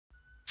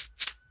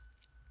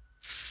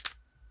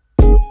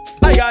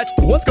guys,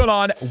 what's going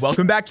on?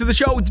 Welcome back to the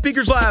show. It's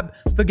Beaker's Lab.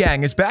 The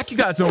gang is back. You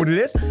guys know what it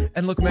is.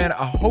 And look, man,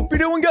 I hope you're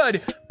doing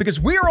good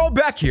because we are all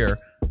back here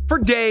for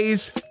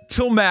days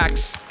till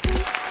max.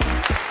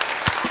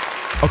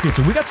 Okay,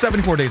 so we got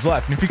 74 days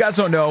left. And if you guys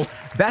don't know,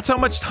 that's how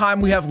much time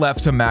we have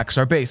left to max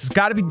our base. It's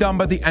got to be done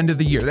by the end of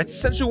the year. That's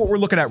essentially what we're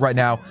looking at right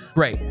now.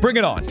 Great, bring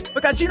it on.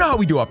 But guys, you know how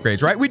we do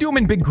upgrades, right? We do them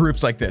in big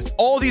groups like this.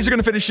 All of these are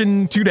going to finish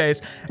in 2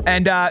 days.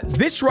 And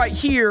this right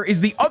here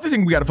is the other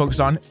thing we got to focus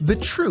on, the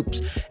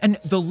troops. And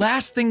the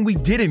last thing we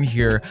did in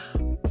here,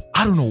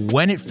 I don't know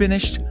when it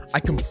finished. I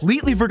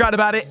completely forgot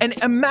about it. And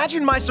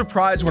imagine my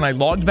surprise when I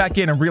logged back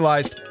in and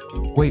realized,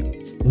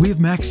 wait, we have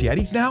max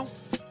Yetis now?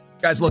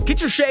 Guys, look, get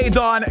your shades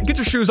on, get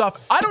your shoes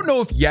off. I don't know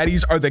if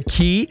Yetis are the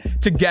key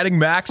to getting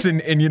max in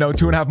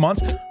 2.5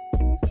 months,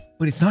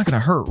 but it's not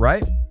gonna hurt,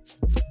 right?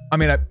 I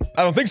mean, I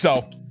don't think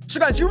so. So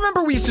guys, you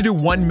remember we used to do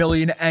 1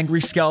 million angry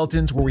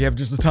skeletons where we have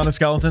just a ton of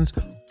skeletons?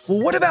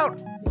 Well, what about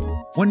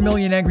 1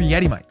 million angry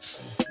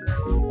Yetimites?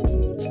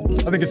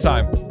 I think it's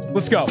time.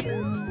 Let's go.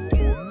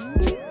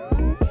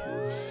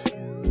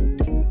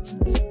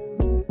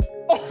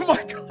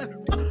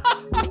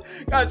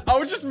 Guys, I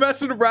was just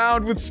messing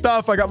around with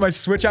stuff. I got my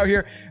Switch out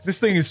here. This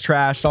thing is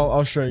trashed.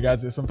 I'll show you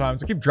guys this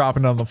sometimes. I keep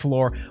dropping it on the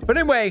floor. But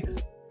anyway,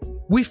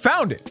 we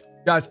found it.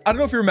 Guys, I don't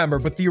know if you remember,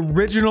 but the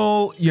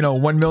original,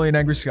 1 million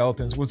angry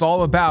skeletons was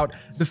all about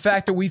the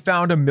fact that we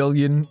found 1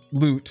 million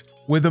loot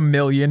with 1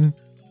 million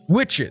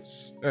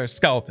witches, or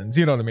skeletons,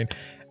 you know what I mean?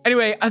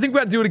 Anyway, I think we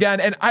got to do it again.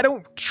 And I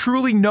don't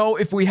truly know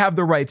if we have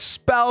the right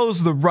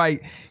spells, the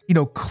right,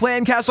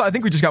 clan castle. I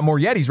think we just got more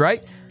Yetis,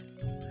 right?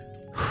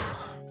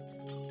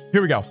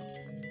 Here we go.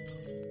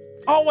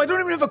 Oh, I don't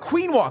even have a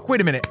queen walk.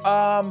 Wait a minute.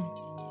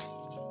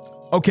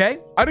 Okay.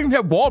 I don't even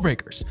have wall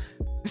breakers.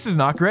 This is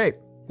not great.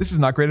 This is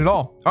not great at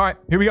all. All right,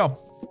 here we go.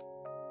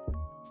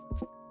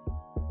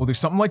 We'll do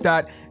something like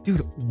that.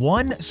 Dude,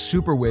 one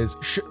super whiz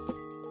should...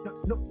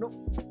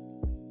 No.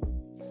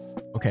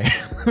 Okay.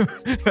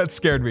 That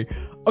scared me.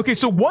 Okay,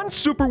 so one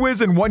super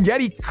whiz and one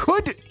Yeti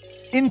could,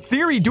 in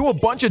theory, do a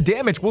bunch of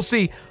damage. We'll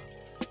see.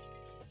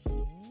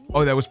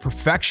 Oh, that was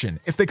perfection.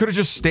 If they could have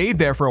just stayed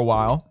there for a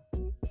while.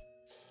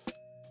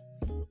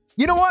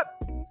 You know what?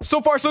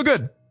 So far, so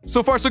good.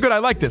 So far, so good. I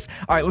like this.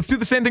 All right, let's do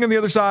the same thing on the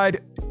other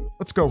side.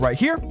 Let's go right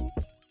here.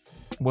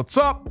 What's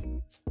up?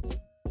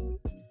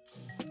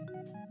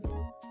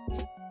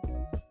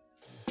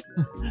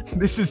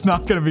 This is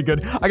not going to be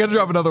good. I got to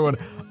drop another one.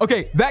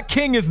 Okay, that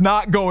king is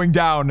not going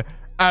down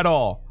at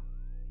all.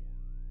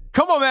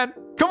 Come on, man.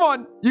 Come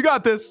on. You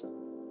got this.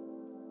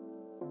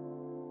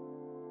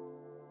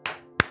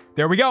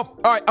 There we go. All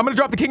right, I'm going to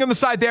drop the king on the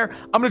side there.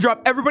 I'm going to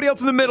drop everybody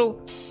else in the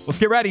middle. Let's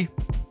get ready.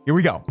 Here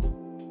we go.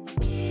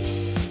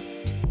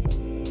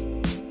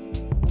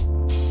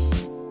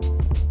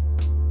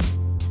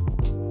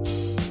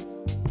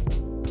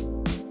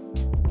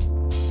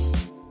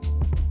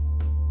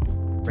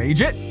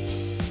 Rage it.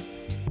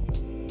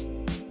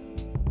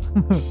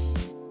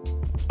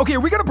 Okay, are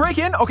we gonna break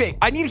in? Okay,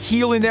 I need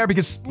heal in there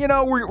because,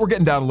 we're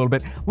getting down a little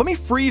bit. Let me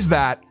freeze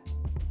that.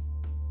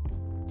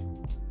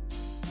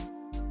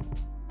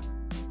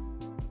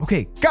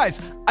 Okay,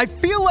 guys, I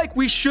feel like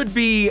we should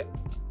be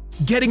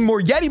getting more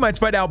Yetimites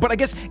by now, but I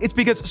guess it's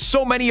because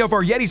so many of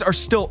our Yetis are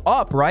still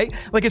up, right?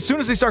 Like, as soon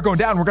as they start going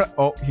down, we're gonna...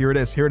 Oh, here it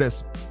is. Here it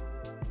is.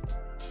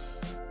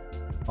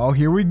 Oh,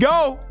 here we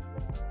go.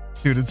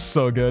 Dude, it's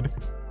so good.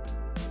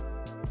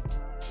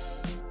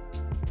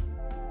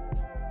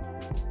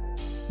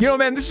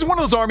 Man, this is one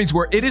of those armies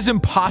where it is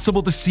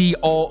impossible to see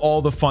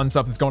all the fun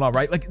stuff that's going on,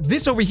 right? Like,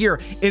 this over here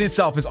in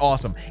itself is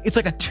awesome. It's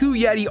like a 2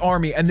 Yeti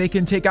army, and they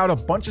can take out a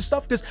bunch of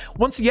stuff, because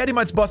once the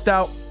Yetimites bust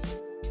out,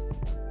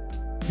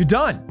 you're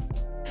done.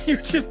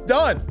 You're just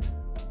done.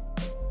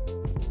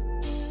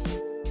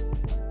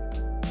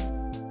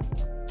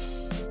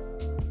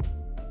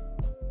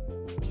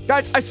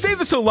 Guys, I say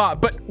this a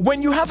lot, but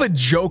when you have a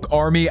joke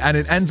army and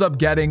it ends up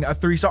getting a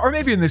 3-star, or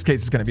maybe in this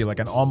case, it's going to be like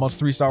an almost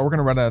 3-star. We're going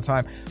to run out of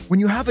time. When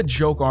you have a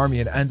joke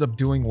army and it ends up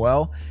doing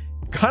well,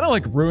 kind of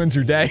like ruins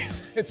your day.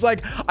 It's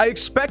like, I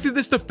expected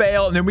this to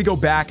fail, and then we go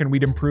back and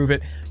we'd improve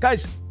it.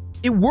 Guys,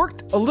 it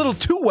worked a little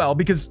too well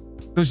because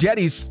those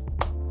Yetis...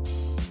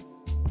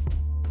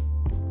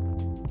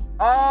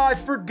 I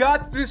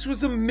forgot this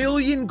was a 1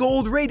 million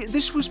gold raid.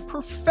 This was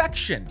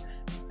perfection.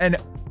 And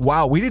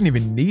wow, we didn't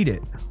even need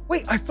it.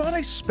 Wait, I thought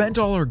I spent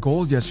all our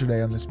gold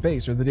yesterday on this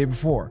base, or the day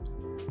before.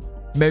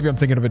 Maybe I'm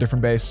thinking of a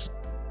different base.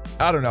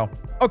 I don't know.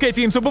 Okay,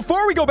 team. So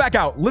before we go back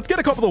out, let's get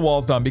a couple of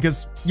walls done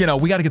because, we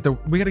gotta get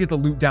the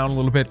loot down a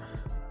little bit.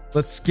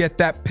 Let's get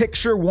that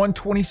picture.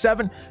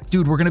 127.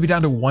 Dude, we're gonna be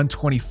down to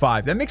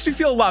 125. That makes me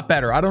feel a lot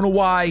better. I don't know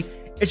why.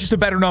 It's just a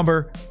better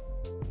number.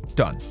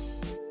 Done.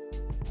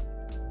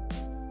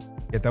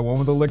 Get that one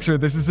with elixir.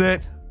 This is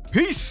it.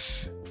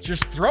 Peace.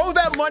 Just throw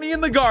that money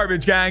in the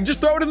garbage, gang.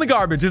 Just throw it in the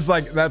garbage. It's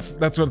like, that's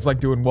what it's like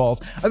doing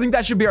walls. I think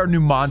that should be our new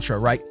mantra,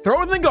 right?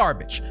 Throw it in the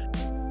garbage.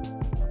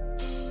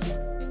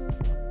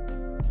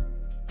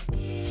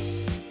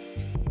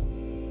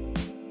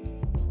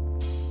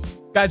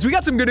 Guys, we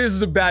got some good news and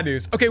some bad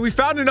news. Okay, we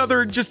found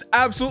another just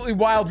absolutely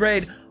wild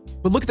raid.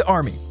 But look at the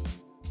army.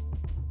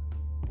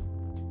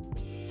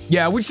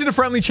 Yeah, we just did a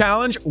friendly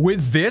challenge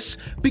with this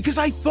because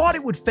I thought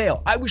it would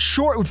fail. I was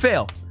sure it would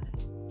fail.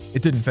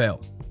 It didn't fail.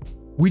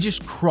 We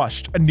just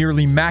crushed a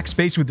nearly max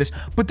base with this.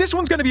 But this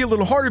one's going to be a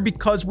little harder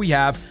because we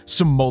have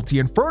some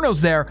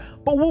multi-infernos there.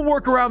 But we'll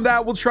work around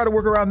that. We'll try to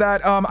work around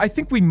that. I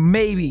think we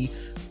maybe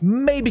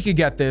could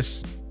get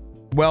this.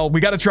 Well,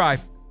 we got to try.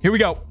 Here we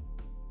go.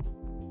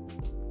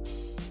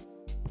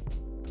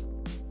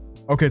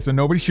 Okay, so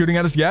nobody's shooting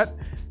at us yet.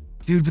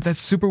 Dude, but that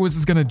Super Wiz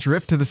is going to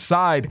drift to the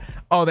side.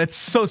 Oh, that's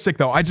so sick,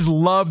 though. I just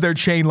love their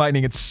chain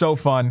lightning. It's so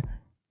fun.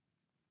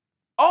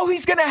 Oh,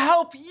 he's going to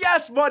help.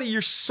 Yes, buddy.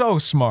 You're so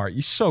smart.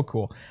 You're so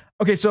cool.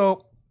 Okay,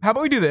 so how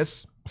about we do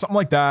this? Something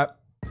like that.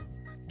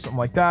 Something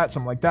like that.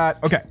 Something like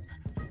that. Okay.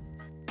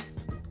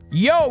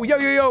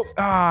 Yo.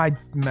 Ah, I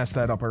messed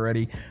that up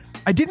already.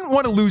 I didn't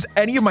want to lose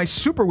any of my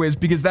Super Wiz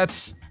because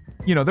that's,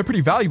 you know, they're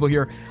pretty valuable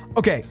here.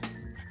 Okay.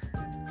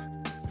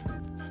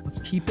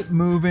 Let's keep it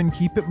moving.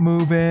 Keep it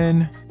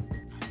moving.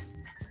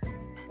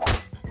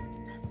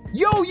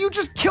 Yo, you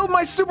just killed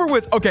my Super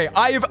Wiz. Okay,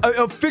 I have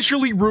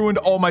officially ruined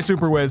all my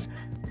Super Wiz.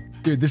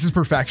 Dude, this is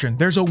perfection.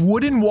 There's a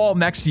wooden wall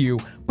next to you,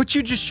 but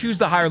you just choose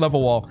the higher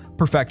level wall.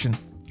 Perfection.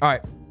 All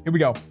right, here we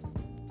go.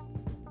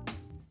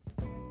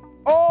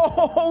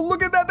 Oh,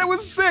 look at that. That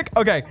was sick.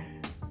 Okay,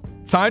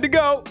 time to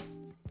go.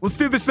 Let's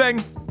do this thing.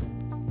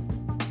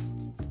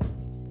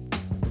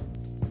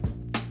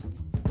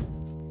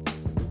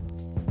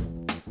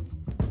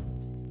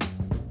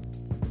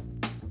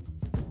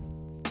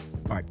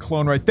 All right,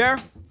 clone right there.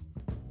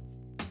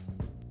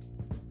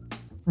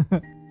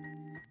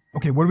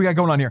 Okay, what do we got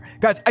going on here?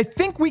 Guys, I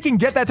think we can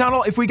get that town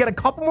hall if we get a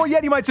couple more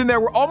Yetimites in there.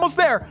 We're almost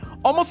there.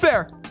 Almost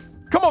there.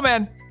 Come on,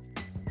 man.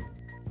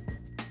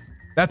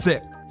 That's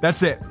it.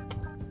 That's it.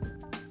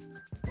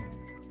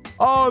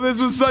 Oh, this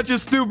was such a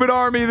stupid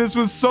army. This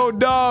was so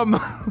dumb.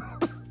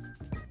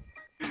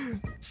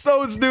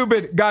 So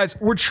stupid. Guys,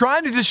 we're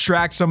trying to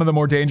distract some of the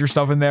more dangerous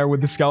stuff in there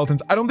with the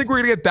skeletons. I don't think we're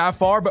going to get that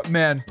far, but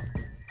man.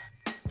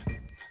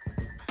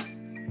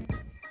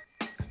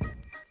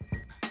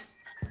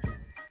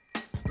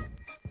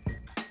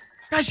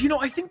 Guys, you know,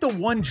 I think the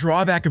one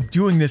drawback of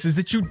doing this is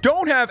that you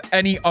don't have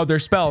any other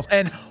spells.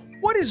 And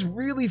what is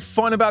really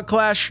fun about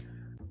Clash?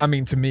 I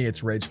mean, to me,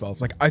 it's rage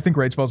spells. Like, I think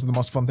rage spells are the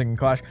most fun thing in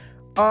Clash.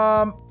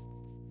 Oh,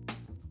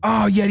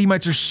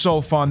 Yetimites are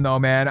so fun, though,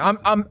 man.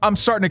 I'm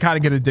starting to kind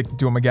of get addicted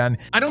to them again.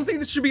 I don't think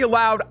this should be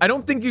allowed. I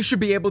don't think you should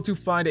be able to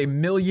find a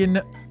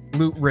million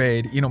loot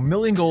raid, you know,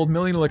 million gold,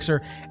 million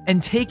elixir,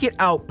 and take it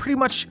out pretty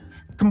much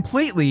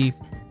completely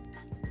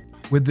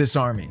with this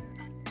army.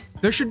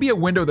 There should be a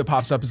window that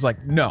pops up. It's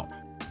like, no.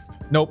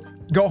 Nope.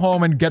 Go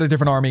home and get a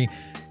different army.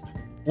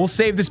 We'll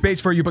save this base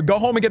for you, but go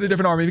home and get a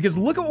different army because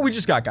look at what we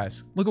just got,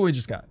 guys. Look at what we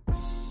just got.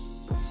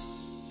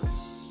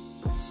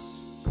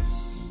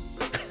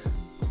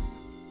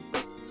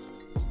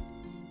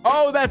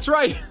 Oh, that's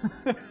right.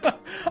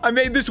 I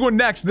made this one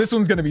next. This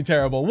one's going to be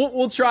terrible.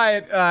 We'll try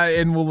it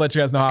and we'll let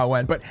you guys know how it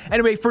went. But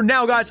anyway, for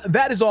now, guys,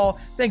 that is all.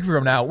 Thank you for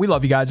coming out. We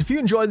love you guys. If you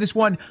enjoyed this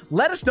one,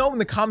 let us know in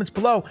the comments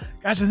below.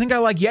 Guys, I think I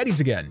like Yetis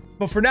again.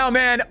 But for now,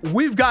 man,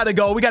 we've got to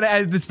go. We got to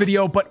edit this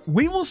video, but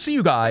we will see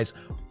you guys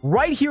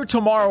right here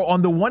tomorrow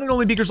on the one and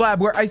only Beaker's Lab,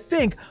 where I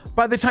think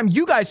by the time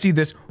you guys see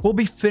this, we'll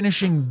be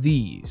finishing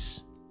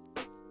these.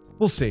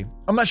 We'll see.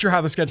 I'm not sure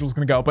how the schedule is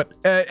going to go, but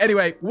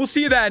anyway, we'll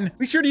see you then.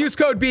 Be sure to use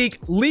code BEAK,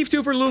 leave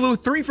 2 for Lulu,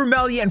 3 for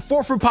Melly, and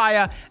 4 for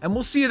Paya, and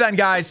we'll see you then,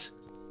 guys.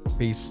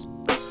 Peace.